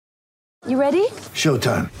You ready?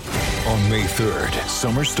 Showtime. On May 3rd,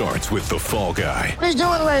 summer starts with The Fall Guy. Let's do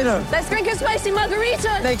it later. Let's drink a spicy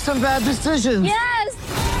margarita. Make some bad decisions.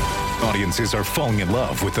 Yes! Audiences are falling in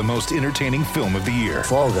love with the most entertaining film of the year.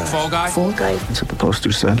 Fall Guy. Fall Guy? Fall Guy. That's what the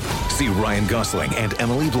poster said. See Ryan Gosling and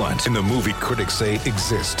Emily Blunt in the movie critics say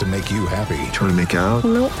exists to make you happy. Trying to make it out?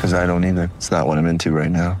 Nope. Because I don't either. It's not what I'm into right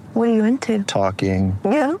now. What are you into? Talking.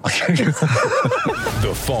 Yeah.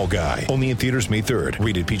 The Fall Guy. Only in theaters May 3rd.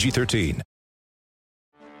 Rated PG-13.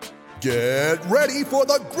 Get ready for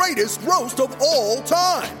the greatest roast of all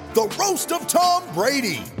time. The Roast of Tom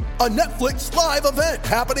Brady. A Netflix live event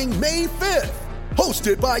happening May 5th.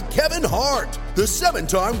 Hosted by Kevin Hart. The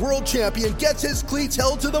 7-time world champion gets his cleats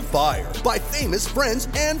held to the fire by famous friends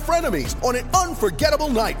and frenemies on an unforgettable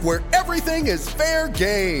night where everything is fair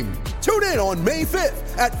game. Tune in on May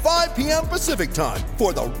 5th at 5 p.m. Pacific time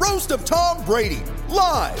for the Roast of Tom Brady.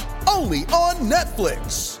 Live only on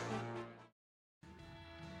Netflix.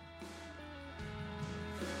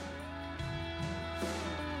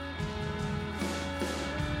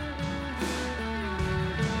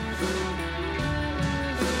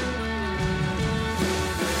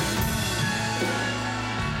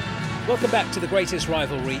 Welcome back to the greatest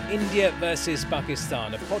rivalry, India versus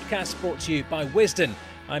Pakistan, a podcast brought to you by Wisden.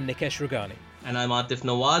 I'm Nikesh Rugani. And I'm Atif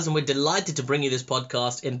Nawaz, and we're delighted to bring you this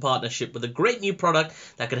podcast in partnership with a great new product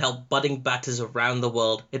that can help budding batters around the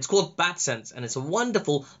world. It's called BatSense, and it's a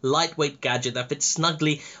wonderful, lightweight gadget that fits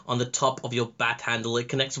snugly on the top of your bat handle. It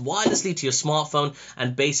connects wirelessly to your smartphone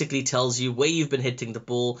and basically tells you where you've been hitting the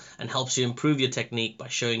ball and helps you improve your technique by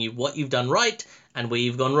showing you what you've done right and where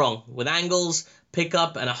you've gone wrong, with angles,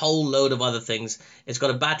 pickup, and a whole load of other things. It's got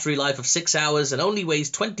a battery life of 6 hours and only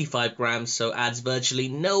weighs 25 grams, so adds virtually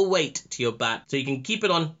no weight to your bat. So you can keep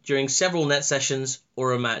it on during several net sessions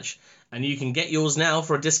or a match. And you can get yours now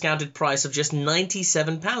for a discounted price of just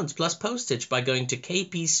 £97 plus postage by going to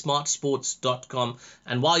kpsmartsports.com.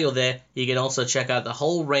 And while you're there, you can also check out the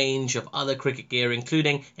whole range of other cricket gear,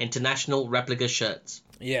 including international replica shirts.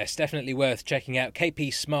 Yes, definitely worth checking out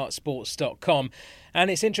kpsmartsports.com. And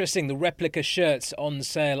it's interesting, the replica shirts on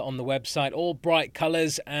sale on the website, all bright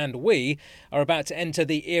colours, and we are about to enter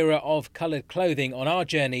the era of coloured clothing on our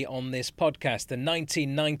journey on this podcast, the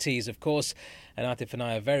 1990s, of course. And Atif and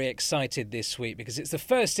I are very excited this week because it's the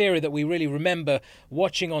first era that we really remember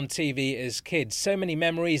watching on TV as kids. So many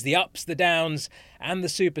memories, the ups, the downs, and the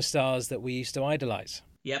superstars that we used to idolise.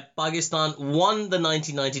 Yep, Pakistan won the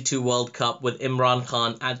 1992 World Cup with Imran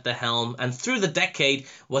Khan at the helm, and through the decade,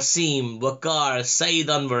 Wasim, Waqar, Saeed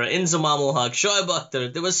Anwar, Inzamam ul Haq, Shoaib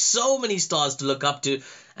Akhtar, there were so many stars to look up to,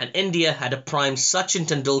 and India had a prime Sachin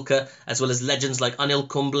Tendulkar, as well as legends like Anil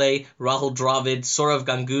Kumble, Rahul Dravid, Sourav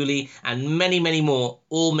Ganguly, and many, many more,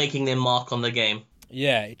 all making their mark on the game.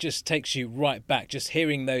 Yeah, it just takes you right back, just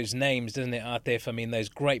hearing those names, doesn't it, Atif? I mean, those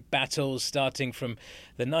great battles starting from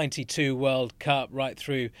the 92 World Cup right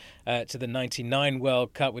through to the 99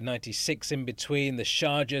 World Cup with 96 in between, the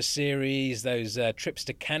Sharjah series, those trips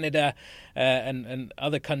to Canada and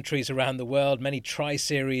other countries around the world, many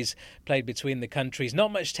tri-series played between the countries.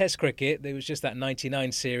 Not much Test cricket, there was just that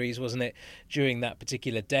 99 series, wasn't it, during that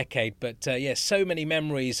particular decade. But yes, so many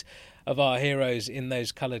memories of our heroes in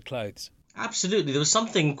those coloured clothes. Absolutely. There was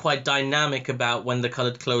something quite dynamic about when the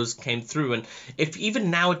coloured clothes came through. And if even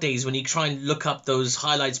nowadays, when you try and look up those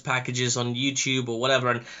highlights packages on YouTube or whatever,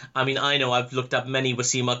 and I mean, I know I've looked up many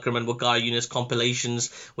Wasim Akram and Waqar Younis compilations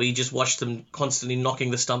where you just watch them constantly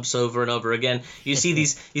knocking the stumps over and over again. You see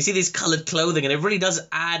these coloured clothing, and it really does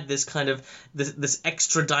add this kind of this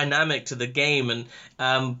extra dynamic to the game.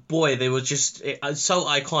 And boy, they were just so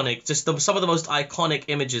iconic. Just some of the most iconic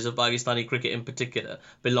images of Pakistani cricket in particular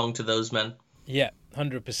belong to those men. Yeah,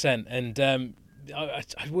 100%. And I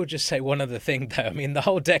will just say one other thing, though. I mean, the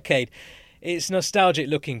whole decade, it's nostalgic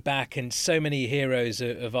looking back, and so many heroes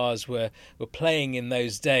of ours were playing in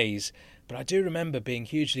those days. But I do remember being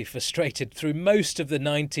hugely frustrated through most of the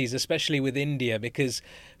 90s, especially with India, because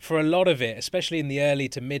for a lot of it, especially in the early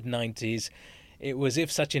to mid-90s, it was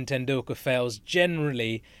if Sachin Tendulkar fails,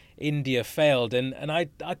 generally India failed, and I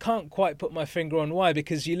can't quite put my finger on why,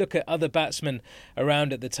 because you look at other batsmen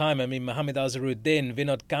around at the time. I mean, Mohammad Azharuddin,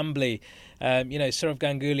 Vinod Kambli, Sourav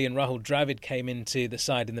Ganguly and Rahul Dravid came into the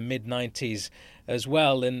side in the mid-90s as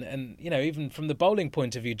well, and even from the bowling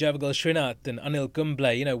point of view, Javagal Srinath and Anil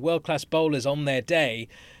Kumble, world-class bowlers on their day.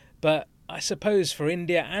 But I suppose for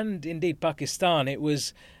India and indeed Pakistan, it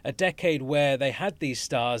was a decade where they had these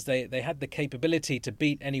stars, they had the capability to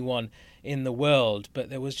beat anyone in the world,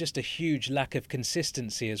 but there was just a huge lack of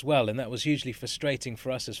consistency as well, and that was hugely frustrating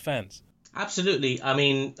for us as fans. Absolutely. I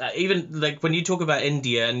mean, even like when you talk about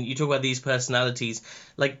India and you talk about these personalities,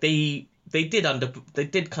 like they they did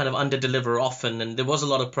kind of underdeliver often, and there was a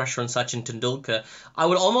lot of pressure on Sachin Tendulkar. I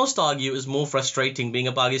would almost argue it was more frustrating being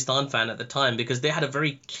a Pakistan fan at the time because they had a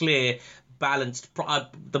very clear, balanced,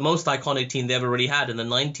 the most iconic team they ever really had in the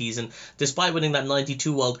 90s, and despite winning that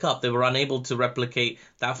 92 World Cup, they were unable to replicate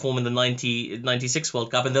that form in the 96 World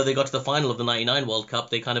Cup, and though they got to the final of the 99 World Cup,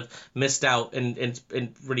 they kind of missed out in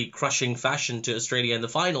really crushing fashion to Australia in the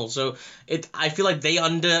final. So I feel like they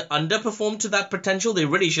underperformed to that potential. They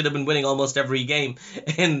really should have been winning almost every game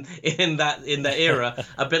in that era,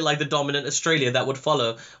 a bit like the dominant Australia that would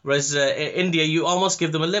follow. Whereas India, you almost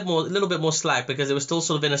give them a little bit more slack because they were still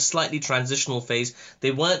sort of in a slightly transitional phase.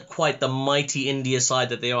 They weren't quite the mighty India side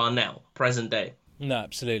that they are now, present day. No,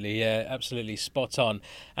 absolutely. Yeah, absolutely spot on.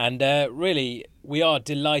 And really, we are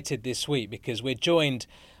delighted this week because we're joined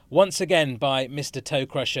once again by Mr. Toe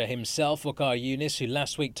Crusher himself, Waqar Younis, who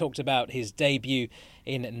last week talked about his debut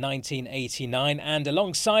in 1989, and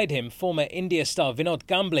alongside him, former India star Vinod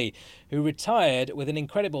Kambli, who retired with an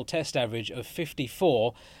incredible test average of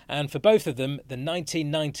 54, and for both of them, the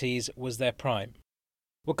 1990s was their prime.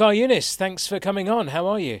 Waqar Younis, thanks for coming on. How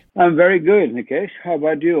are you? I'm very good, Nikesh. How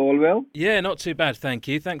about you? All well? Yeah, not too bad, thank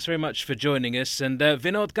you. Thanks very much for joining us. And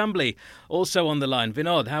Vinod Kambli, also on the line.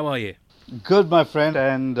 Vinod, how are you? Good, my friend,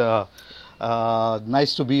 and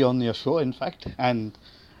nice to be on your show, in fact. And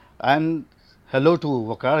hello to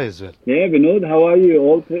Waqar as well. Yeah, Vinod, how are you?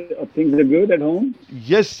 All things are good at home?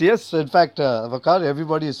 Yes. In fact, Waqar,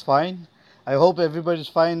 everybody is fine. I hope everybody is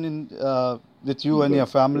fine with you and your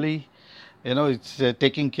family. You know, it's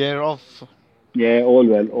taken care of. Yeah, all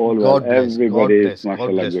well. God bless, Everybody is, God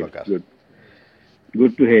mashallah, bless, good.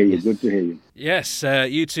 Good to hear you. Yes. Good to hear you. Yes,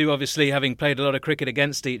 you two obviously having played a lot of cricket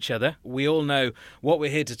against each other. We all know what we're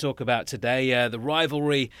here to talk about today. The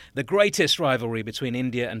rivalry, the greatest rivalry between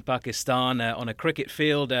India and Pakistan on a cricket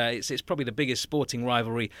field. It's probably the biggest sporting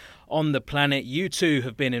rivalry on the planet. You two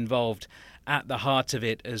have been involved at the heart of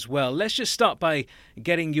it as well. Let's just start by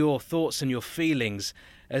getting your thoughts and your feelings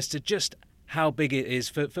as to just how big it is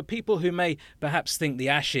for people who may perhaps think the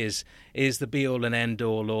Ashes is the be-all and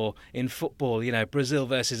end-all, or in football, you know, Brazil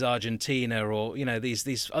versus Argentina, or, you know,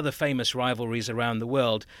 these other famous rivalries around the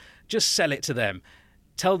world. Just sell it to them.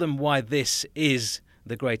 Tell them why this is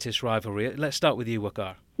the greatest rivalry. Let's start with you,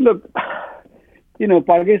 Waqar. Look, you know,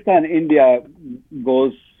 Pakistan-India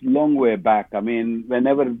goes long way back. I mean,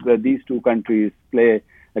 whenever these two countries play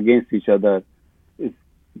against each other,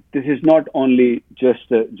 this is not only just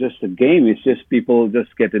a game. It's just people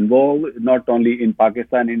just get involved, not only in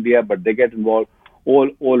Pakistan, India, but they get involved all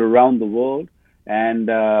around the world. And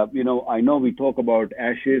you know, I know we talk about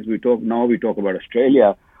Ashes. We talk about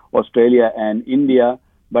Australia and India.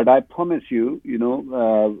 But I promise you, you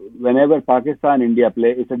know, whenever Pakistan, India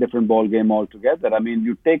play, it's a different ball game altogether. I mean,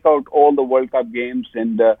 you take out all the World Cup games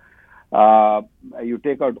and you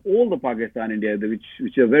take out all the Pakistan, India,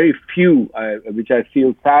 which are very few, which I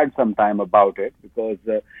feel sad sometime about it, because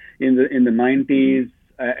in the 90s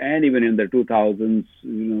and even in the 2000s,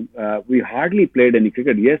 you know, we hardly played any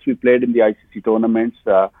cricket. Yes, we played in the ICC tournaments,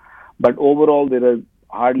 but overall there is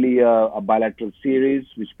hardly a bilateral series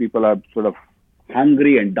which people are sort of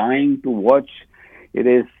hungry and dying to watch. It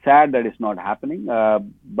is sad that it's not happening,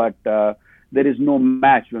 but there is no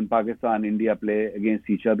match when Pakistan and India play against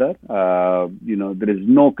each other. You know, there is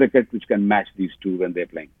no cricket which can match these two when they're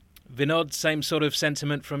playing. Vinod, same sort of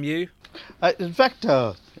sentiment from you? In fact,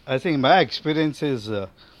 I think my experience is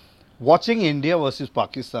watching India versus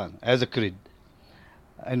Pakistan as a kid.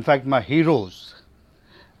 In fact, my heroes,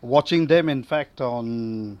 watching them, in fact, we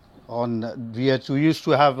used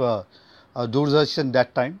to have a Doordarshan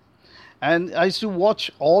that time. And I used to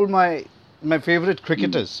watch all my favorite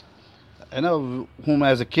cricketers. You know, whom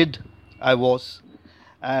as a kid I was,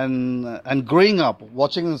 and growing up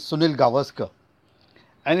watching Sunil Gavaskar,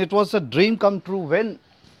 and it was a dream come true when,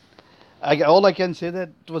 all I can say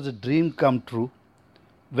that it was a dream come true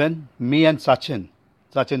when me and Sachin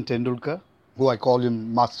Tendulkar, who I call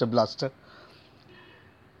him Master Blaster,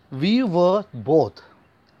 we were both,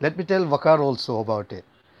 let me tell Waqar also about it.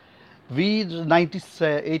 We,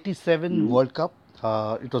 87 World Cup,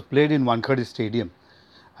 it was played in Wankhede Stadium.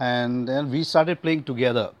 And then we started playing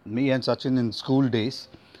together, me and Sachin in school days.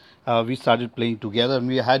 We started playing together, and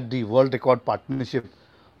we had the world record partnership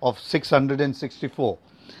of 664.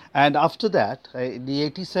 And after that, the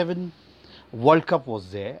 87 World Cup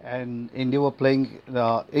was there, and India were playing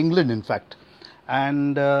England, in fact.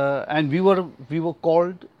 And we were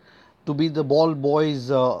called to be the ball boys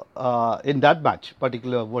in that match,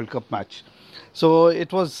 particular World Cup match. So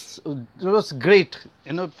it was great,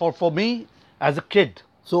 you know, for me as a kid.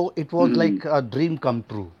 So it was like a dream come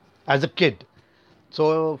true as a kid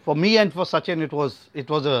So for me and for Sachin, it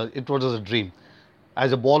was a dream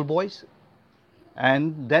as a ball boys,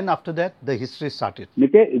 and then after that the history started.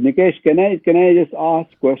 Nikesh, can I just ask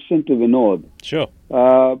question to Vinod? Sure.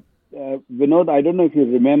 Vinod, I don't know if you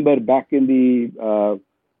remember back in the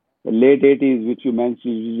late 80s, which you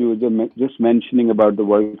mentioned, you were just mentioning about the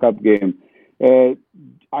World Cup game. Uh,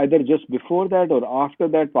 Either just before that or after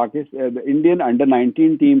that, Pakistan, the Indian under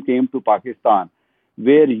 19 team came to Pakistan,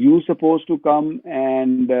 where you supposed to come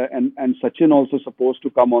and Sachin also supposed to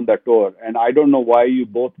come on that tour. And I don't know why you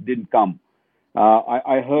both didn't come.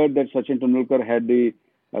 I heard that Sachin Tendulkar had the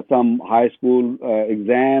some high school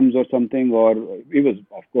exams or something, or he was,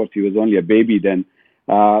 of course, he was only a baby then.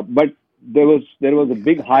 But there was a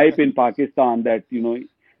big hype in Pakistan that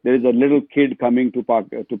there is a little kid coming to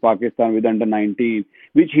Pakistan with under 19,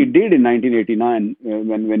 which he did in 1989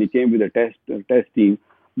 when he came with a test team.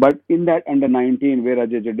 But in that under 19, where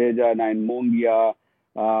Ajay Jadeja, Nayan Mongia,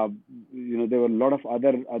 there were a lot of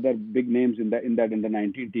other big names in that under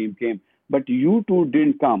 19 team came. But you two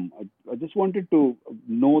didn't come. I just wanted to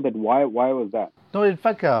know that why was that? No, in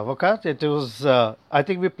fact, Waqar, it was. I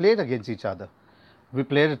think we played against each other. We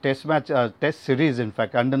played a test match, test series. In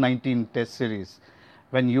fact, under 19 test series,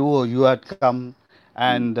 when you had come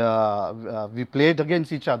and we played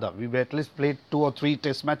against each other. We at least played 2 or 3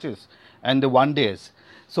 test matches and the one days.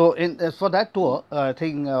 So for that tour, I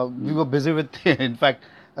think we were busy with. In fact,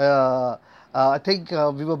 I think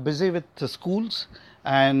we were busy with the schools,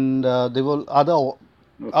 and there were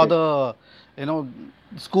other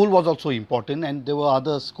school was also important, and there were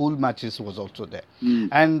other school matches was also there.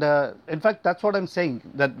 And in fact, that's what I'm saying,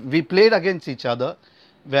 that we played against each other.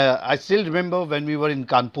 Where I still remember when we were in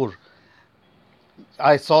Kanpur,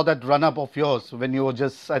 I saw that run up of yours when you were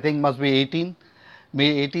just, I think must be 18,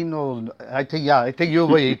 May 18, or I think you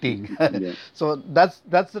were 18. Yeah. So that's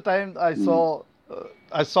the time I saw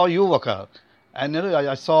you, Waqar, and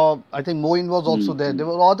I saw, I think Moin was also there. There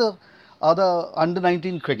were other under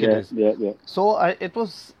 19 cricketers. Yeah. So it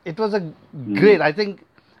was a great. I think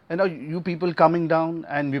you people coming down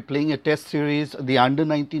and we're playing a test series, the under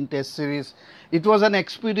 19 test series. It was an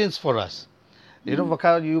experience for us.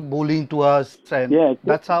 Waqar, you bowling to us, and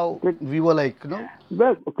that's how we were like,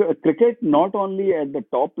 Well, cricket not only at the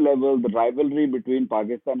top level, the rivalry between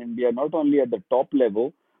Pakistan and India, not only at the top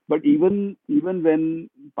level, but even when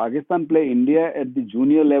Pakistan play India at the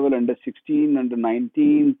junior level, under 16, under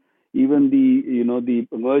 19, even the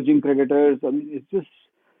emerging cricketers. I mean, it's just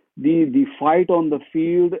the fight on the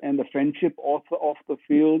field and the friendship off the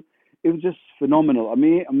field. It was just phenomenal. I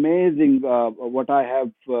mean, amazing what I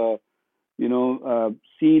have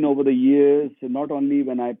seen over the years. Not only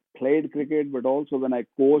when I played cricket, but also when I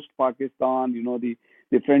coached Pakistan.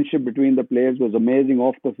 The friendship between the players was amazing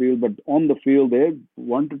off the field, but on the field they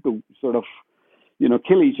wanted to sort of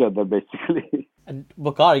kill each other basically. And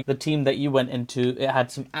Waqar, the team that you went into, it had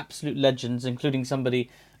some absolute legends, including somebody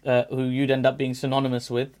who you'd end up being synonymous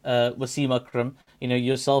with, Wasim Akram.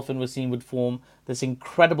 Yourself and Wasim would form this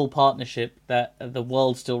incredible partnership that the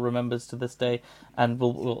world still remembers to this day, and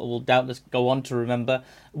will doubtless go on to remember.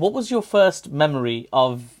 What was your first memory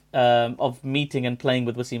of meeting and playing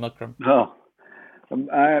with Wasim Akram?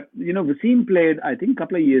 Wasim played, I think, a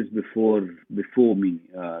couple of years before me.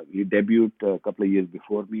 He debuted a couple of years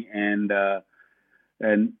before me, and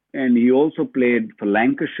he also played for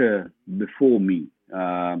Lancashire before me.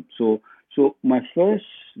 So my first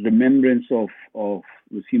remembrance of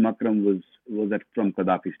Wasim Akram was from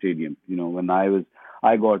Qaddafi Stadium. When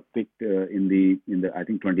I got picked in the I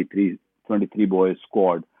think 23 boys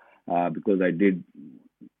squad because I did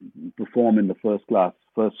perform in the first I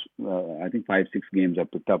think 5-6 games. I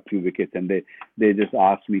picked up few wickets, and they just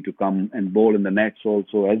asked me to come and bowl in the nets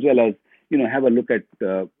also, as well as have a look at.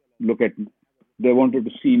 They wanted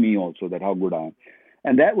to see me also, that how good I am,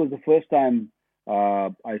 and that was the first time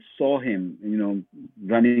I saw him,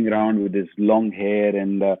 running around with his long hair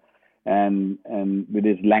and with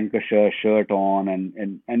his Lancashire shirt on,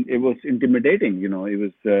 and it was intimidating. It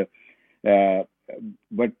was,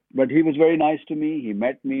 but he was very nice to me. He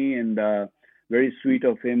met me, and very sweet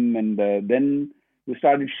of him. And then we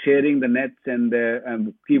started sharing the nets and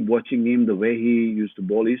keep watching him, the way he used to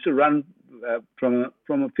bowl. He used to run from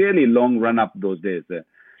a fairly long run up those days,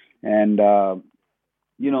 and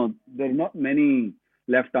there are not many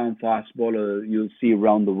left-arm fast bowlers you'll see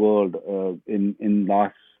around the world in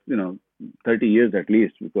last 30 years at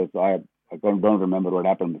least, because I don't remember what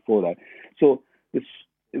happened before that. So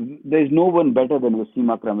there's no one better than Wasim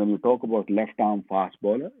Akram when you talk about left-arm fast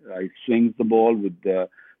bowler. He swings the ball with the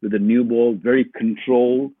new ball, very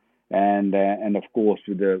controlled, and of course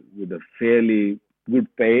with a fairly good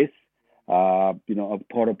pace. a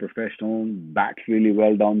thorough professional, bats really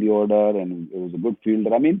well down the order, and it was a good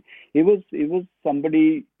fielder. I mean, he was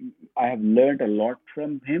somebody I have learned a lot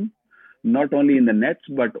from him, not only in the nets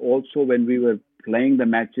but also when we were playing the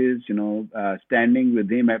matches. Standing with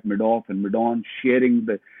him at mid-off and mid-on, sharing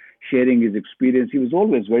his experience. He was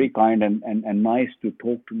always very kind and nice to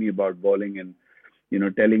talk to me about bowling and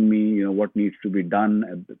telling me what needs to be done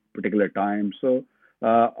at the particular time. So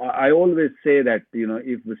I always say that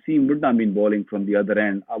if Wasim wouldn't have been bowling from the other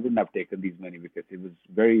end, I wouldn't have taken these many wickets. It was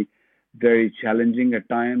very, very challenging at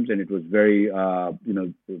times, and it was very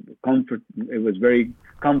comfort. It was very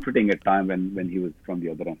comforting at times when he was from the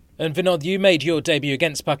other end. And Vinod, you made your debut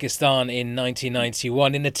against Pakistan in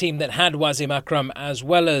 1991 in a team that had Wasim Akram as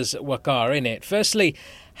well as Waqar in it. Firstly,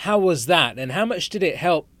 how was that, and how much did it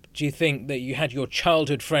help, do you think, that you had your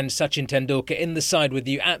childhood friend Sachin Tendulkar in the side with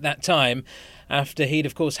you at that time, after he'd,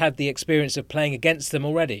 of course, had the experience of playing against them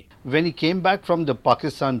already? When he came back from the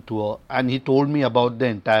Pakistan tour and he told me about the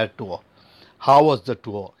entire tour, how was the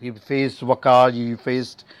tour? He faced Waqar, he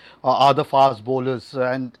faced other fast bowlers,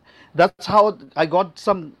 and that's how I got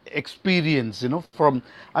some experience,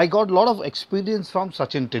 I got a lot of experience from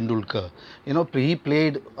Sachin Tendulkar. He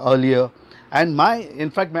played earlier. And my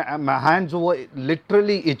hands were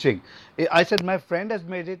literally itching. I said, my friend has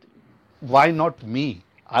made it, why not me?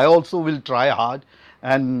 I also will try hard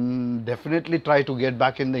and definitely try to get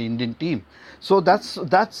back in the Indian team. So that's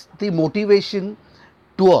the motivation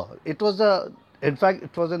tour. It was a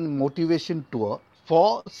motivation tour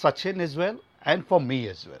for Sachin as well and for me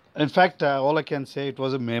as well. In fact, all I can say, it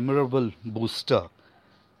was a memorable booster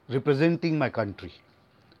representing my country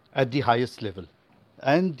at the highest level.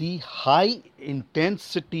 And the high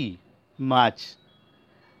intensity match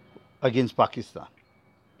against Pakistan.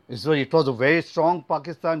 So it was a very strong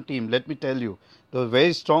Pakistan team, let me tell you. It was a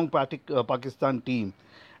very strong Pakistan team.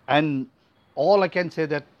 And all I can say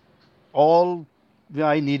that all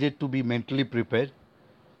I needed to be mentally prepared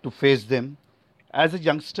to face them as a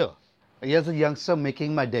youngster. As a youngster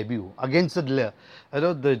making my debut against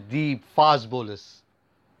the fast bowlers.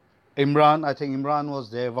 I think Imran was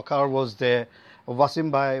there, Waqar was there,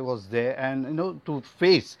 Wasim Bhai was there, and to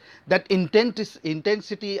face that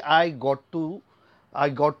intensity, I got to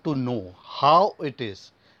know how it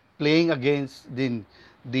is playing against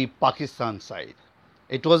the Pakistan side.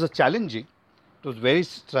 It was challenging. It was very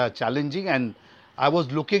challenging, and I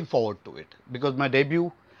was looking forward to it because my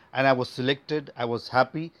debut, and I was selected. I was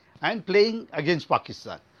happy and playing against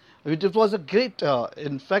Pakistan. It was a great,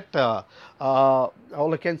 in fact, all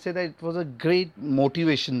I can say that it was a great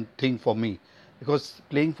motivation thing for me. Because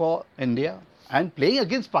playing for India and playing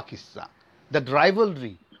against Pakistan, that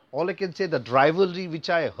rivalry, all I can say, that rivalry which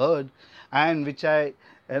I heard and which I,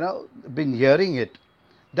 been hearing it,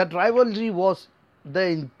 that rivalry was the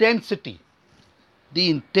intensity. The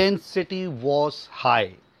intensity was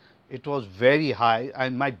high. It was very high,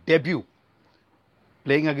 and my debut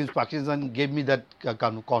playing against Pakistan gave me that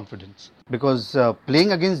confidence. Because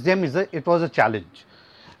playing against them it was a challenge.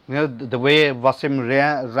 The way Wasim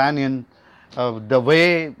ran in. The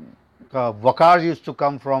way Waqar used to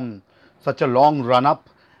come from such a long run up,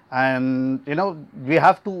 and we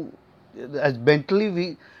have to, as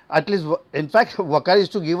mentally in fact Waqar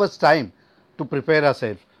used to give us time to prepare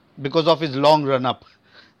ourselves because of his long run up.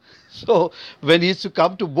 So when he used to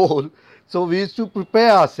come to bowl, so we used to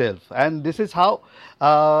prepare ourselves, and this is how it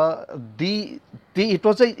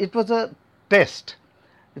was a test.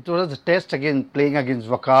 It was a test again, playing against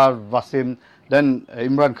Waqar, Wasim. Then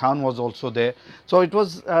Imran Khan was also there. So it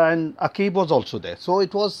was, and Aqib was also there. So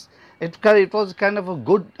it was kind of a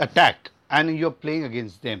good attack, and you're playing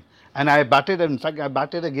against them. And I batted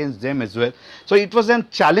against them as well. So it was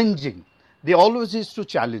challenging. They always used to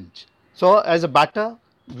challenge. So as a batter,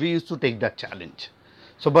 we used to take that challenge.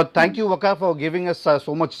 So, but thank you, Waqar, for giving us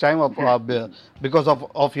so much time because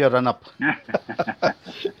of your run-up.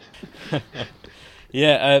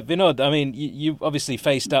 Yeah, Vinod, I mean, you obviously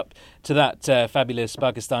faced up to that fabulous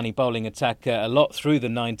Pakistani bowling attack a lot through the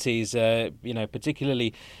 90s,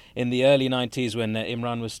 particularly in the early 90s when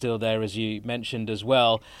Imran was still there, as you mentioned as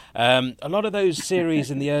well. A lot of those series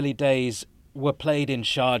in the early days were played in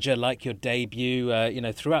Sharjah, like your debut,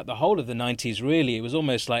 throughout the whole of the 90s, really. It was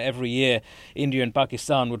almost like every year India and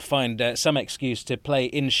Pakistan would find some excuse to play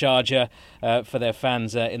in Sharjah for their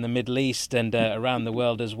fans in the Middle East and around the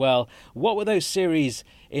world as well. What were those series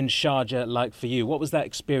in Sharjah like for you? What was that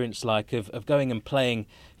experience like of going and playing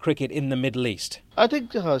cricket in the Middle East? I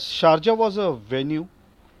think Sharjah was a venue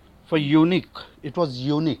for unique. It was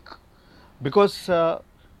unique because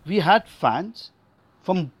we had fans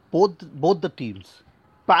from both the teams,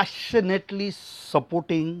 passionately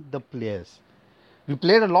supporting the players. We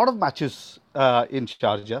played a lot of matches in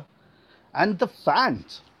Sharjah, and the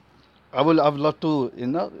fans. I would love to,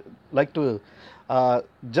 like to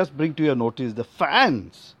just bring to your notice the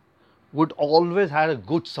fans would always have a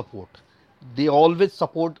good support. They always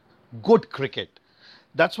support good cricket.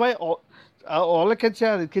 That's why all I can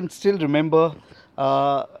say, I can still remember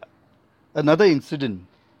another incident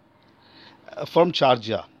from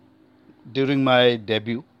Sharjah during my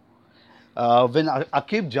debut when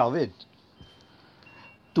Akib Javed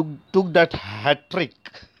took that hat trick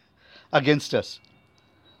against us.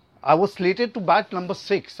 I was slated to bat number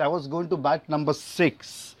 6. I was going to bat number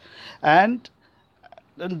 6. And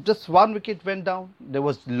then just one wicket went down. There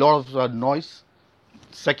was a lot of noise.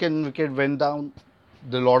 Second wicket went down.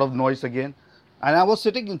 There was a lot of noise again. And I was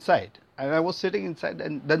sitting inside.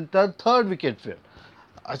 And then the third wicket fell.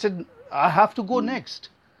 I said, I have to go next.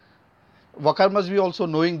 Waqar must be also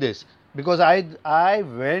knowing this. Because I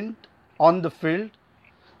went on the field,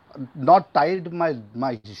 not tied my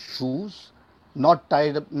shoes, not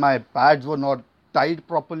tied, my pads were not tied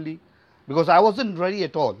properly, because I wasn't ready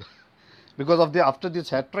at all. Because of after this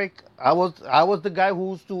hat trick, I was the guy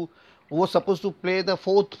who was supposed to play the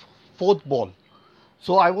fourth ball.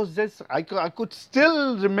 So I could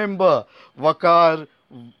still remember Waqar,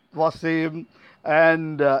 Wasim,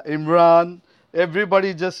 and Imran,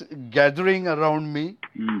 everybody just gathering around me.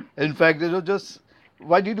 In fact, just,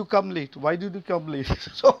 why did you come late? Why did you come late?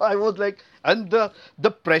 So I was like, and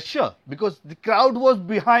the pressure, because the crowd was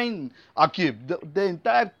behind Akib. The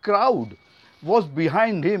entire crowd was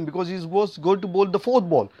behind him because he was going to bowl the fourth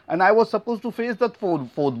ball. And I was supposed to face that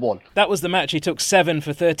fourth ball. That was the match he took 7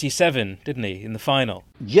 for 37, didn't he, in the final?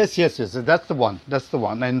 Yes. That's the one.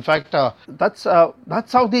 And in fact, that's how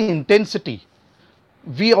the intensity.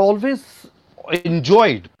 We always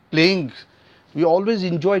enjoyed playing. We always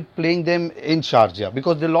enjoyed playing them in Sharjah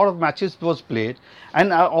because a lot of matches was played.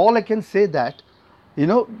 And all I can say that,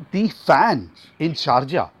 the fans in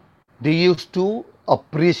Sharjah, they used to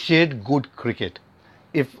appreciate good cricket.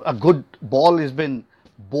 If a good ball has been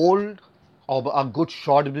bowled or a good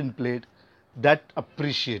shot has been played, that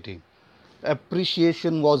appreciation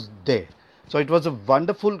was there. So it was a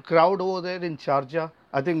wonderful crowd over there in Sharjah.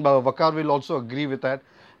 I think Waqar will also agree with that,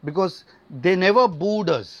 because they never booed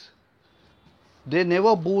us. They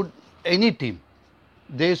never booed any team.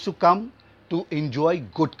 They used to come to enjoy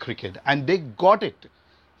good cricket, and they got it.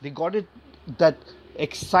 They got it, that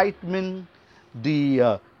excitement,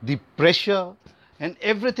 the pressure, and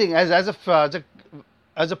everything. As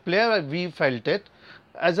a player, we felt it.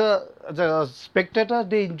 As a spectator,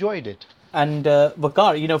 they enjoyed it. And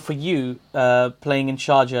Waqar, for you playing in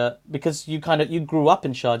Sharjah, because you grew up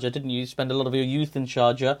in Sharjah, didn't you? You spent a lot of your youth in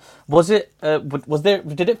Sharjah.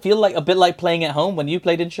 Did it feel like a bit like playing at home when you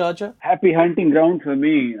played in Sharjah? Happy hunting ground for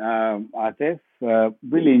me, Atif.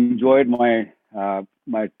 Really enjoyed my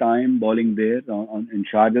time bowling there in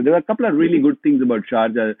Sharjah. There were a couple of really good things about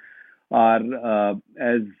Sharjah.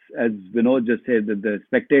 As Vinod just said, that the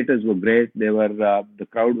spectators were great. The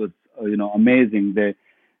crowd was amazing.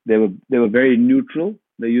 They were very neutral.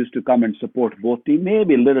 They used to come and support both teams,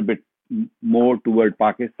 maybe a little bit more toward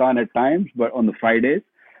Pakistan at times, but on the Fridays.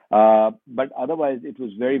 But otherwise, it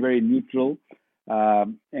was very, very neutral.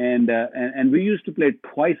 And we used to play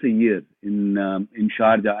twice a year in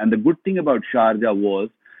Sharjah. And the good thing about Sharjah was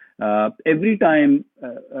every time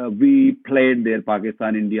we played there,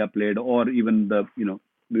 Pakistan, India played, or even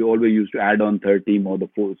we always used to add on third team or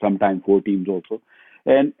sometimes 4 teams also.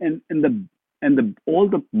 And all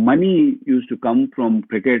the money used to come from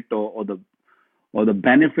cricket, or the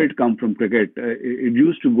benefit come from cricket. It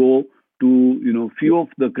used to go to few of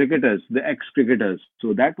the cricketers, the ex-cricketers.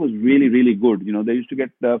 So that was really, really good. They used to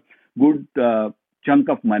get a good chunk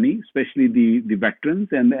of money, especially the veterans,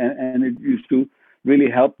 and it used to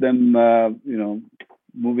really help them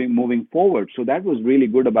moving forward. So that was really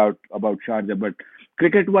good about Sharjah. But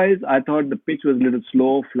cricket-wise, I thought the pitch was a little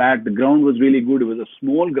slow, flat. The ground was really good. It was a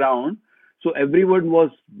small ground. So everyone was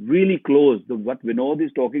really close. What Vinod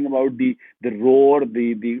is talking about, the roar,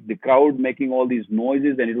 the crowd making all these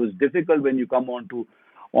noises, and it was difficult when you come on to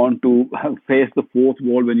face the fourth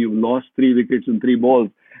ball when you've lost 3 wickets in 3 balls.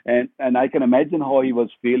 And I can imagine how he was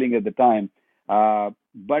feeling at the time.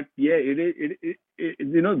 But yeah, it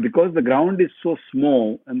because the ground is so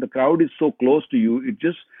small and the crowd is so close to you,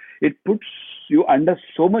 it puts you under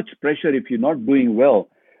so much pressure if you're not doing well.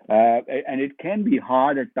 And it can be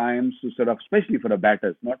hard at times to especially for the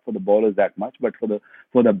batters, not for the bowlers that much, but for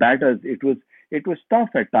the batters, it was tough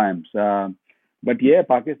at times. But yeah,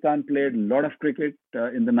 Pakistan played a lot of cricket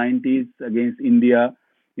in the 90s against India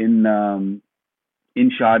in in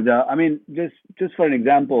Sharjah. I mean, just for an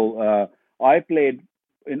example, I played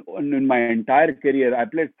in my entire career. I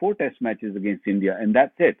played 4 Test matches against India, and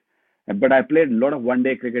that's it. But I played a lot of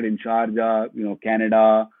one-day cricket in Sharjah,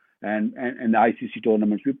 Canada, and the ICC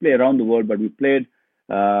tournaments. We play around the world, but we played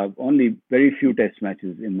only very few Test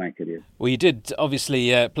matches in my career. Well, you did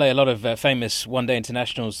obviously play a lot of famous one-day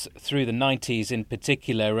internationals through the 90s in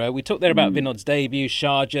particular. We talked there about Vinod's debut,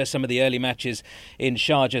 Sharjah, some of the early matches in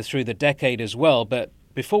Sharjah through the decade as well. But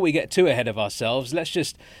before we get too ahead of ourselves, let's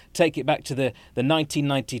just take it back to the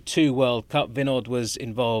 1992 World Cup. Vinod was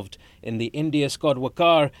involved in the India squad.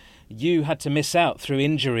 Waqar, you had to miss out through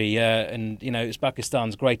injury, and it was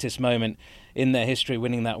Pakistan's greatest moment in their history,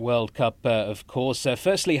 winning that World Cup, of course.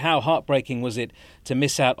 Firstly, how heartbreaking was it to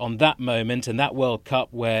miss out on that moment and that World Cup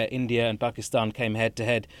where India and Pakistan came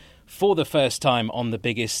head-to-head for the first time on the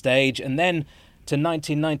biggest stage? And then to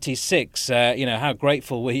 1996, how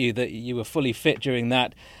grateful were you that you were fully fit during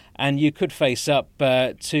that and you could face up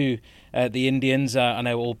to the Indians, I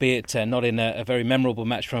know, albeit not in a very memorable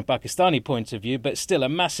match from a Pakistani point of view, but still a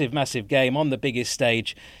massive, massive game on the biggest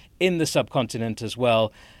stage in the subcontinent as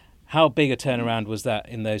well. How big a turnaround was that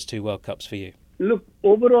in those 2 World Cups for you? Look,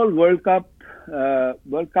 overall World Cups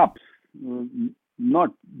not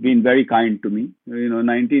been very kind to me.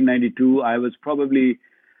 1992, I was probably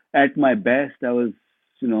at my best. I was,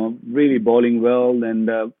 really bowling well, and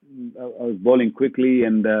I was bowling quickly,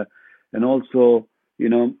 and also,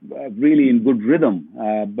 really in good rhythm.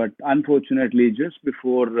 But unfortunately, just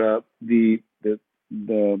before the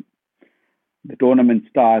tournament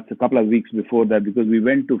starts, a couple of weeks before that, because we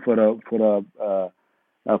went for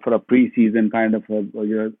a pre-season kind of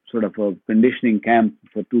sort of a conditioning camp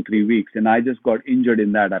for 2-3 weeks, and I just got injured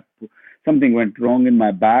in that. Something went wrong in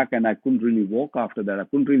my back, and I couldn't really walk after that. I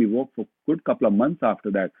couldn't really walk for a good couple of months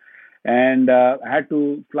after that, and I had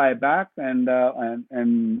to fly back. And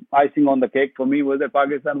icing on the cake for me was that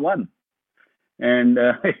Pakistan won, and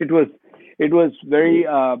it was very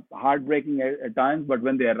heartbreaking at times. But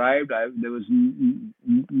when they arrived, there was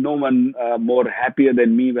no one more happier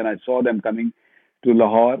than me when I saw them coming to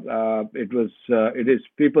Lahore. It is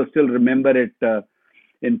people still remember it.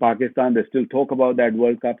 In Pakistan, they still talk about that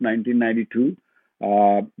World Cup 1992.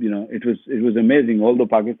 It was amazing. Although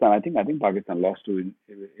Pakistan, I think Pakistan lost to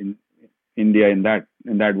in India in that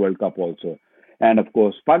World Cup also. And of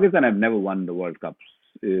course, Pakistan have never won the World Cups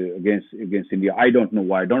against India. I don't know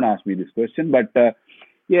why. Don't ask me this question. But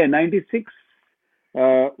 96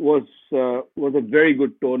 was a very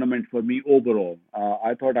good tournament for me overall.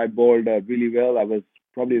 I thought I bowled really well. I was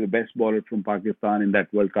probably the best bowler from Pakistan in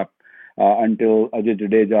that World Cup. Until Ajay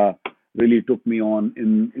Jadeja really took me on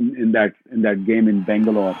in that game in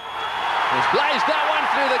Bangalore. He's blazed that one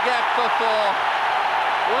through the gap for 4.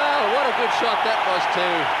 Well, what a good shot that was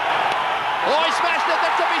too. Oh, he smashed it.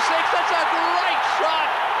 That's a B6. That's a great shot.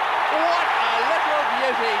 What a little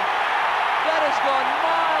beauty. That has gone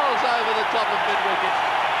miles over the top of mid-wicket.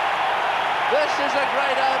 This is a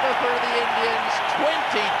great over for the Indians.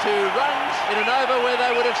 22 runs in an over where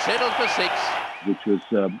they would have settled for 6. Which was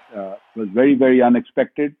very, very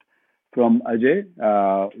unexpected from Ajay.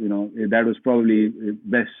 That was probably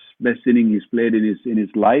best inning he's played in his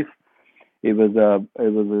life. It was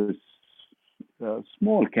a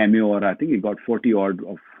small cameo, or I think he got 40 odd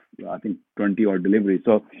of 20 odd deliveries.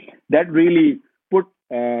 So that really put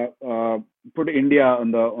India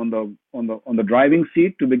on the driving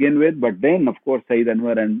seat to begin with. But then, of course, Saeed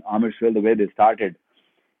Anwar and Amir Sahel, the way they started,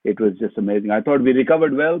 it was just amazing. I thought we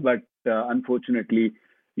recovered well, but unfortunately,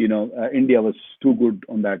 India was too good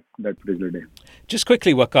on that particular day. Just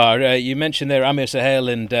quickly, Waqar, you mentioned there Amir Sahel,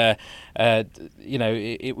 and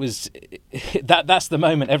it was that's the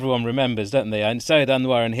moment everyone remembers, don't they? And Saeed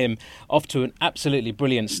Anwar and him off to an absolutely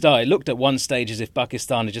brilliant start. It looked at one stage as if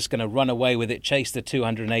Pakistan are just going to run away with it, chase the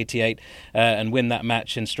 288 and win that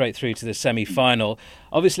match and straight through to the semi-final.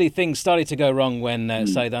 Obviously, things started to go wrong when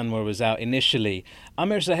Saeed Anwar was out initially.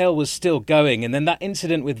 Amir Sahel was still going, and then that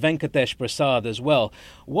incident with Venkatesh Prasad as well.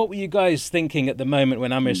 What were you guys thinking at the moment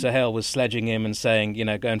when Amir Sahel was sledging him and saying,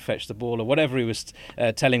 go and fetch the ball, or whatever he was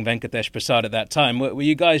telling Venkatesh Prasad at that time? Were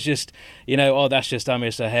you guys just, that's just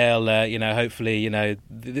Amir Sahel, hopefully,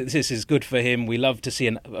 this is good for him. We love to see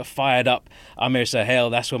a fired up Amir Sahel.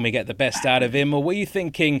 That's when we get the best out of him. Or were you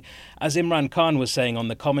thinking, as Imran Khan was saying on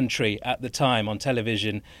the commentary at the time on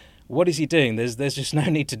television, what is he doing? There's just no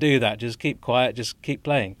need to do that. Just keep quiet, just keep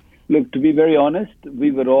playing. Look, to be very honest,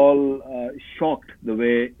 we were all shocked the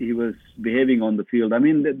way he was behaving on the field. I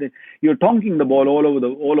mean, you're tonking the ball all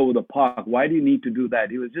over the park. Why do you need to do that?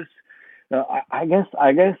 He was just, I guess,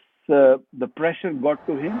 the pressure got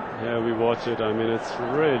to him. Yeah, we watch it. I mean, it's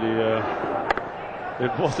really It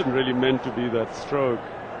wasn't really meant to be that stroke,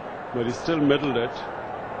 but he still middled it.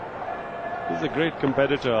 He's a great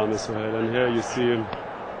competitor, Amir Sohail, and here you see him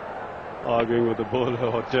arguing with the bowler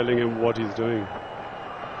or telling him what he's doing.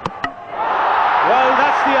 Well,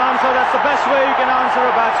 that's the answer. That's the best way you can answer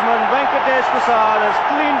a batsman. Venkatesh Prasad has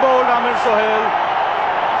clean bowled Amir Sohail.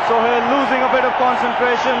 Sohail losing a bit of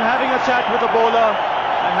concentration, having a chat with the bowler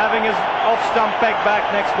and having his off-stump peg back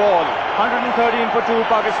next ball. 113 for 2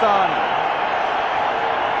 Pakistan.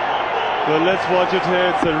 Well, let's watch it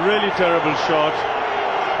here. It's a really terrible shot.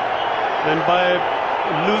 And by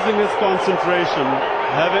losing his concentration,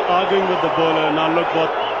 arguing with the bowler, now look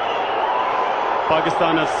what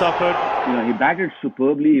Pakistan has suffered. You know, he batted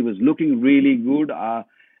superbly. He was looking really good.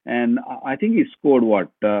 And I think he scored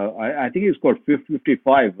what? I think he scored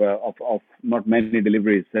 55 of not many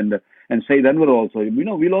deliveries. And Saeed Anwar also. You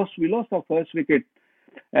know, we lost our first wicket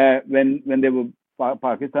when they were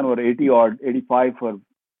Pakistan were 85 for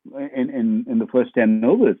in the first 10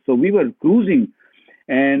 overs. So we were cruising.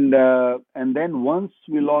 And then once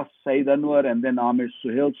we lost Saeed Anwar and then Amir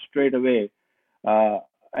Sohail straight away,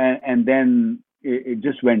 and then it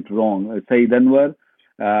just went wrong. Saeed Anwar,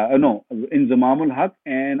 Inzamam ul Haq,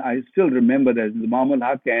 and I still remember that Inzamam ul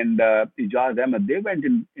Haq and Ijaz Ahmed, they went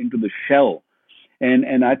into the shell.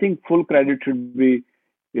 And I think full credit should be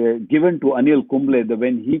given to Anil Kumble that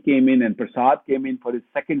when he came in and Prasad came in for his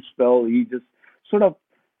second spell, he just sort of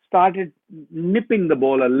started nipping the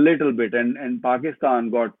ball a little bit, and Pakistan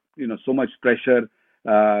got so much pressure,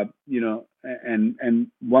 and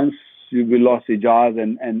once we lost Ijaz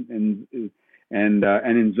and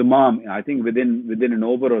Inzamam, I think within an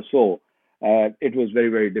over or so, it was very,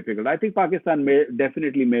 very difficult. I think Pakistan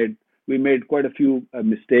we made quite a few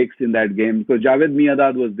mistakes in that game because Javed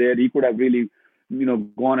Miandad was there. He could have really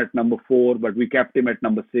gone at number 4, but we kept him at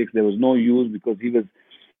number 6. There was no use because he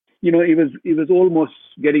was almost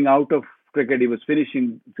getting out of cricket. He was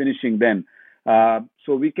finishing then.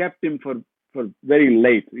 So we kept him for very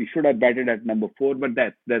late. He should have batted at number 4, but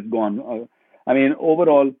that's gone.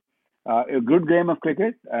 Overall, a good game of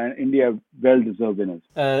cricket, and India well-deserved winners.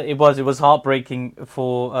 It was heartbreaking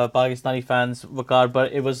for Pakistani fans, Waqar,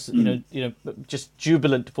 but it was just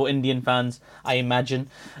jubilant for Indian fans, I imagine.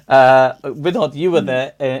 Vidot, you were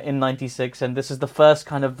there in '96, and this is the first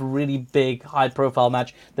kind of really big, high-profile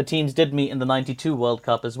match. The teams did meet in the '92 World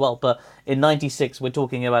Cup as well, but in '96 we're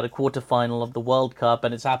talking about a quarter-final of the World Cup,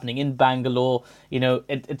 and it's happening in Bangalore.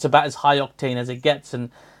 It's about as high octane as it gets. And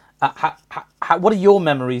what are your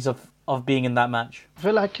memories of being in that match?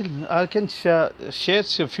 Well, I can share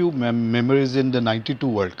a few memories in the '92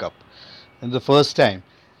 World Cup. And it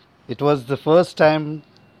was the first time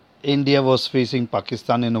India was facing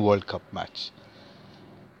Pakistan in a World Cup match.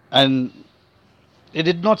 And it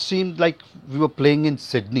did not seem like we were playing in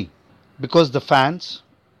Sydney because the fans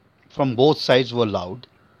from both sides were loud.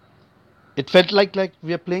 It felt like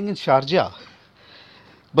we are playing in Sharjah.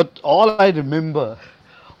 But all I remember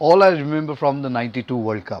from the '92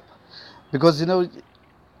 World Cup, because the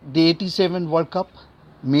 '87 World Cup,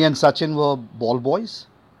 me and Sachin were ball boys,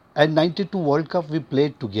 and '92 World Cup we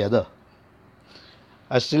played together.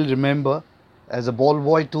 I still remember as a ball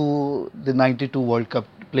boy to the '92 World Cup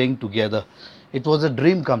playing together. It was a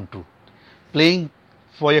dream come true, playing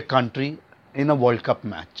for your country in a World Cup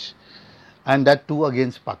match, and that too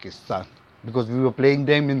against Pakistan, because we were playing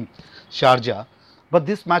them in Sharjah. But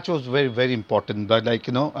this match was very, very important. But I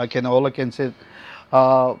can say,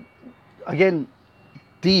 again,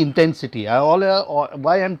 the intensity.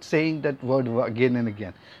 Why I'm saying that word again and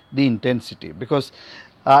again, the intensity, because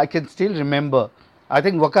I can still remember. I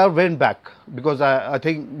think Waqar went back because I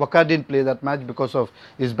think Waqar didn't play that match because of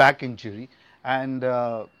his back injury, and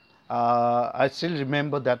I still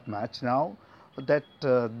remember that match now. That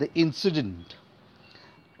the incident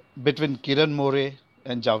between Kiran More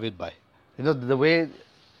and Javed Bhai. The way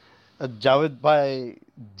Javed Bhai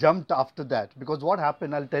jumped after that, because what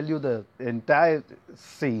happened, I'll tell you the entire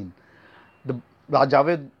scene.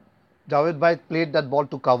 Javed Bhai played that ball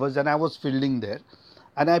to covers, and I was fielding there,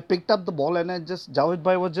 and I picked up the ball, and Javed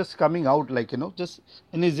Bhai was just coming out just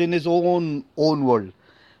in his own world.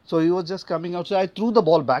 So he was just coming out. So I threw the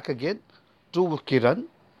ball back again to Kiran,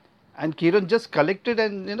 and Kiran just collected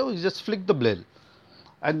and he just flicked the ball.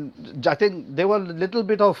 And I think there were a little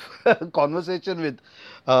bit of conversation with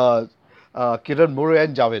Kiran More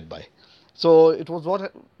and Javed Bhai. So it was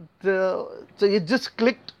so it just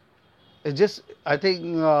clicked. I think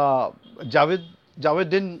Javed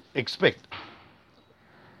didn't expect.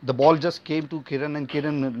 The ball just came to Kiran, and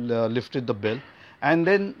Kiran lifted the ball. And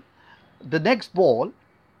then the next ball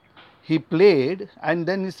he played, and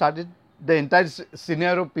then he started the entire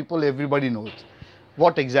scenario. Everybody knows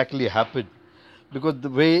what exactly happened, because the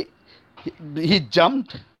way he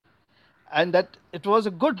jumped, and that it was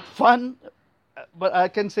a good fun, but I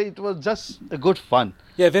can say it was just a good fun.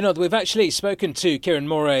 Yeah, Vinod, we've actually spoken to Kieran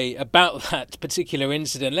Moray about that particular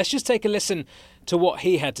incident. Let's just take a listen to what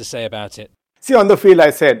he had to say about it. See, on the field, I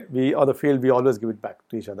said, we always give it back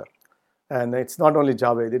to each other. And it's not only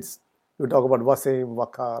Javed, you talk about Wasim,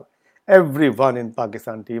 Waqar, everyone in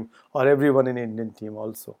Pakistan team or everyone in Indian team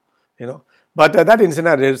also, But that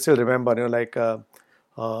incident I still remember,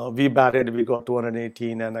 we batted, we got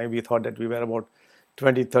 218 and we thought that we were about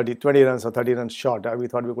 20 runs or 30 runs short. We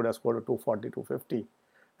thought we could have scored a 240, 250.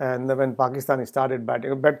 And when Pakistan started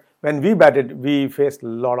batting, but when we batted, we faced a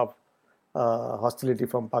lot of hostility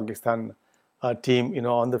from Pakistan team,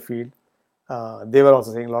 on the field. They were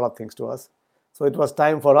also saying a lot of things to us. So it was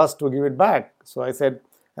time for us to give it back. So I said,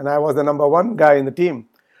 and I was the number one guy in the team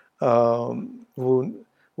who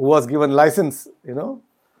was given license,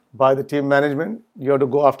 by the team management. You have to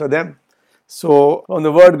go after them. So on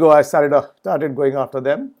the word go, I started going after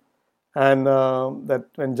them. And that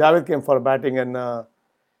when Javed came for batting and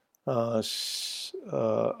Amir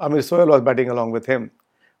Sohail was batting along with him,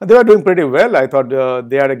 and they were doing pretty well. I thought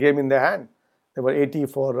they had a game in their hand. They were 80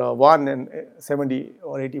 for 1 and 70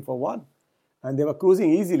 or 80 for 1. And they were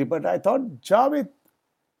cruising easily. But I thought Javed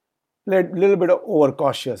played a little bit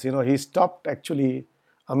overcautious. He stopped actually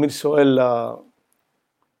Amir Sohail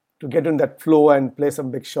to get in that flow and play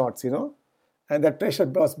some big shots, And that pressure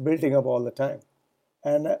was building up all the time.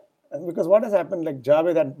 And because what has happened, like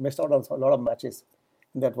Javed had missed out on a lot of matches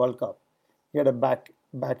in that World Cup. He had a back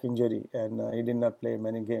injury and he did not play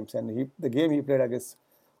many games. And the game he played against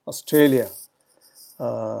Australia,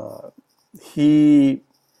 he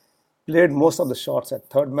played most of the shots at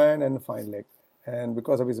third man and fine leg. And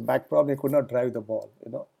because of his back problem, he could not drive the ball,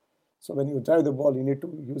 So when you drive the ball, you need to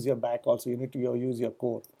use your back also. You need to use your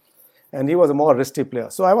core. And he was a more risky player.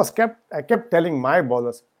 So I kept telling my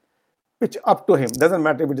bowlers, pitch up to him. Doesn't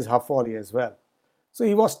matter if it is half volley as well. So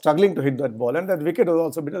he was struggling to hit that ball. And that wicket was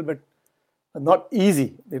also a little bit not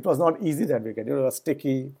easy. It was not easy, that wicket. It was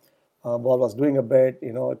sticky. Ball was doing a bit.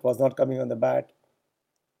 It was not coming on the bat.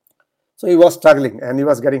 So he was struggling and he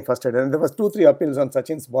was getting frustrated. And there was 2-3 appeals on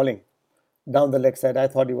Sachin's bowling down the leg side. I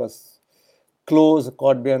thought he was close,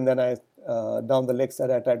 caught me, and then down the leg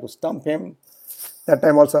side I tried to stump him. That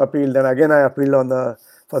time also appealed. Then again I appealed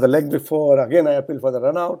for the leg before. Again I appealed for the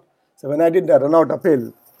run out. So when I did the run out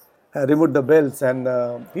appeal, I removed the bells and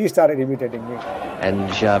he started imitating me. And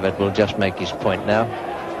Javed will just make his point now.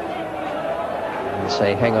 And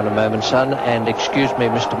say, hang on a moment, son, and excuse me,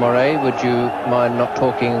 Mr. Moray, would you mind not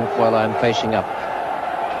talking while I'm facing up?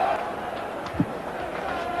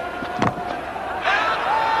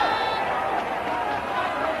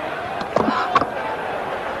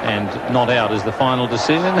 And not out is the final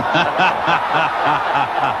decision.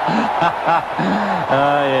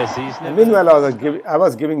 Yes, meanwhile, I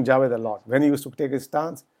was giving Javed a lot. When he used to take his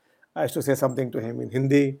stance, I used to say something to him in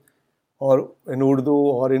Hindi or in Urdu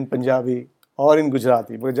or in Punjabi or in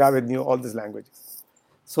Gujarati, because Javed knew all these languages.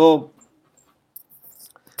 So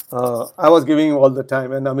I was giving him all the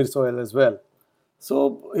time, and Amir Sohail as well.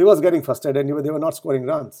 So he was getting frustrated and they were not scoring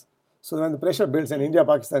runs. So when the pressure builds, an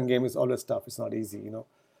India-Pakistan game is always tough. It's not easy,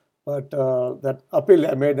 But that appeal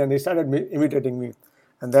I made, and he started imitating me.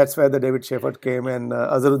 And that's where the David Shepherd came and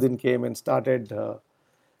Azharuddin came and started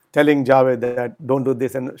telling Javed that don't do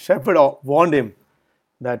this. And Shepherd warned him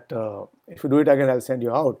that if you do it again, I'll send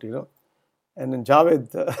you out, And then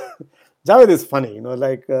Javed is funny,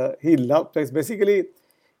 he loves, basically,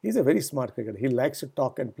 he's a very smart cricketer. He likes to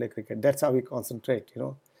talk and play cricket. That's how he concentrates,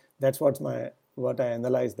 That's what I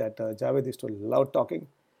analyzed, that Javed used to love talking.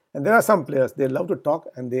 And there are some players, they love to talk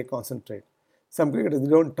and they concentrate. Some cricketers, they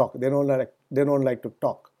don't talk. They don't like to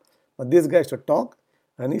talk. But this guy is to talk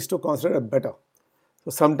and he's to concentrate better.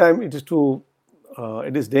 So sometimes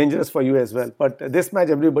it is dangerous for you as well. But this match,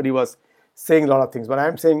 everybody was saying a lot of things. But I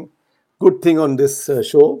am saying good thing on this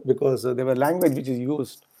show, because there were language which is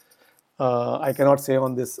used. I cannot say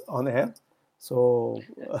on air. So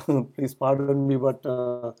please pardon me, but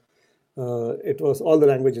it was all the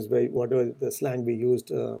languages, whatever the slang we used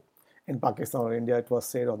in Pakistan or India, it was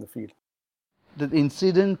said on the field. The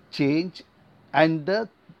incident changed and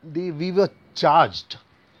we were charged.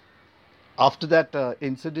 After that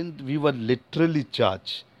incident, we were literally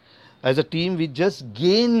charged. As a team, we just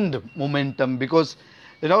gained momentum because,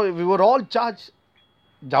 we were all charged.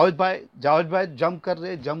 Javed bhai, jump kar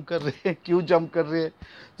rahe, kyun jump kar rahe?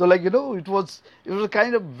 So it was a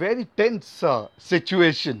kind of very tense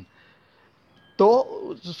situation.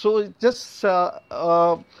 So just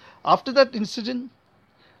after that incident,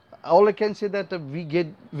 all I can say that we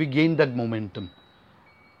gained that momentum,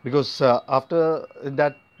 because after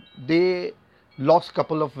that they lost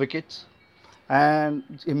couple of wickets, and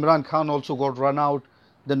Imran Khan also got run out.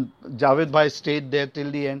 Then Javed Bhai stayed there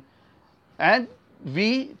till the end, and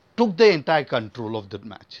we took the entire control of the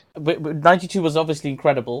match. But 92 was obviously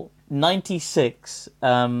incredible. 96,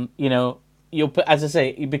 as I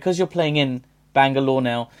say, because you're playing in Bangalore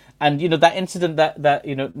now, and that incident that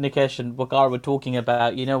Nikesh and Waqar were talking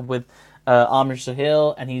about, with Amir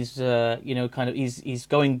Sohail, and he's he's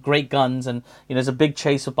going great guns, and there's a big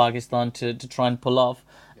chase for Pakistan to try and pull off.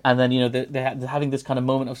 And then, they're having this kind of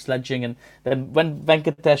moment of sledging. And then when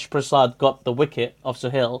Venkatesh Prasad got the wicket of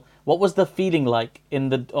Sohail, what was the feeling like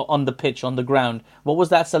on the pitch, on the ground? What was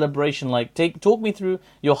that celebration like? Talk me through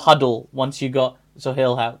your huddle once you got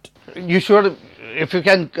Sohail out. You should, if you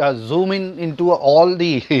can zoom into all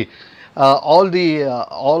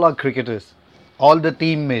our cricketers, all the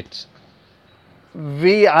teammates.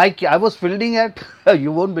 I was fielding at,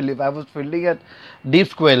 you won't believe, I was fielding at deep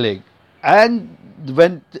square leg. And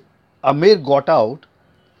when Amir got out,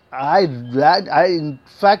 I in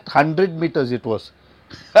fact 100 meters it was.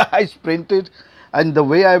 I sprinted, and the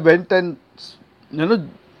way I went and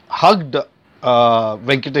hugged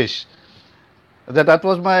Venkatesh, that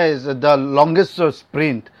was the longest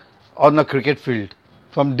sprint on a cricket field,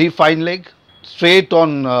 from deep fine leg straight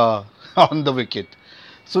on the wicket.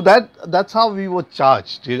 So that's how we were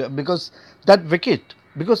charged, because that wicket.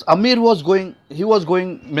 Because Amir was going, we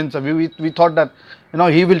thought that,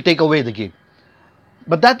 he will take away the game.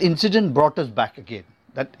 But that incident brought us back again.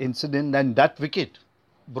 That incident and that wicket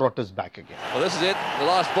brought us back again. Well, this is it. The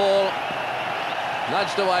last ball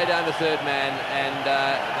nudged away down the third man, and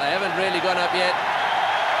they haven't really gone up yet.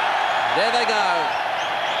 There they go.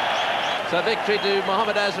 So victory to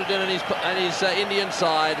Mohammad Azharuddin and his Indian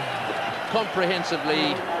side,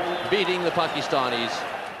 comprehensively beating the Pakistanis.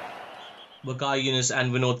 Waqar Younis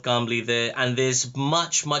and Vinod Kambli there, and there's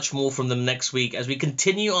much more from them next week as we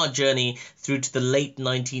continue our journey through to the late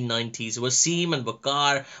 1990s. Wasim and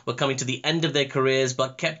Waqar were coming to the end of their careers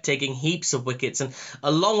but kept taking heaps of wickets, and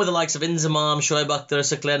along with the likes of Inzamam, Shoaib Akhtar,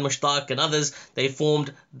 Saqlain Mushtaq and others, they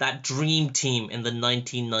formed that dream team in the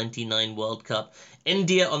 1999 World Cup.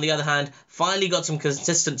 India, on the other hand, finally got some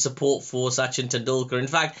consistent support for Sachin Tendulkar. In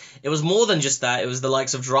fact, it was more than just that. It was the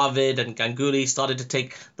likes of Dravid and Ganguly started to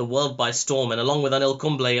take the world by storm. And along with Anil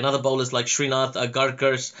Kumble and other bowlers like Srinath,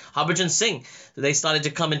 Agarkar, Harbhajan Singh, they started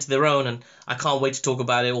to come into their own. And I can't wait to talk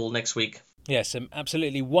about it all next week. Yes, some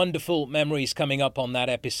absolutely wonderful memories coming up on that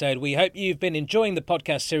episode. We hope you've been enjoying the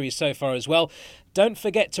podcast series so far as well. Don't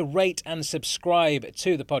forget to rate and subscribe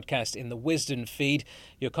to the podcast in the Wisden feed.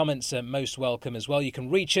 Your comments are most welcome as well. You can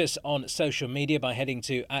reach us on social media by heading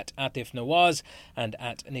to @Atif Nawaz and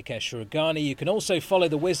 @Nikesh Rugani. You can also follow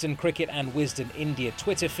the Wisden Cricket and Wisden India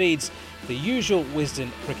Twitter feeds. The usual Wisden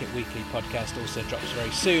Cricket Weekly podcast also drops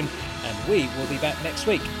very soon, and we will be back next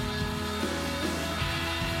week.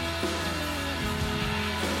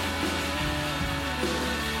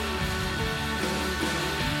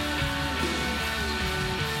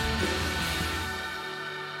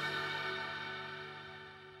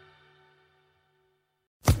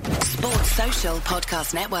 Social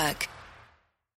Podcast Network.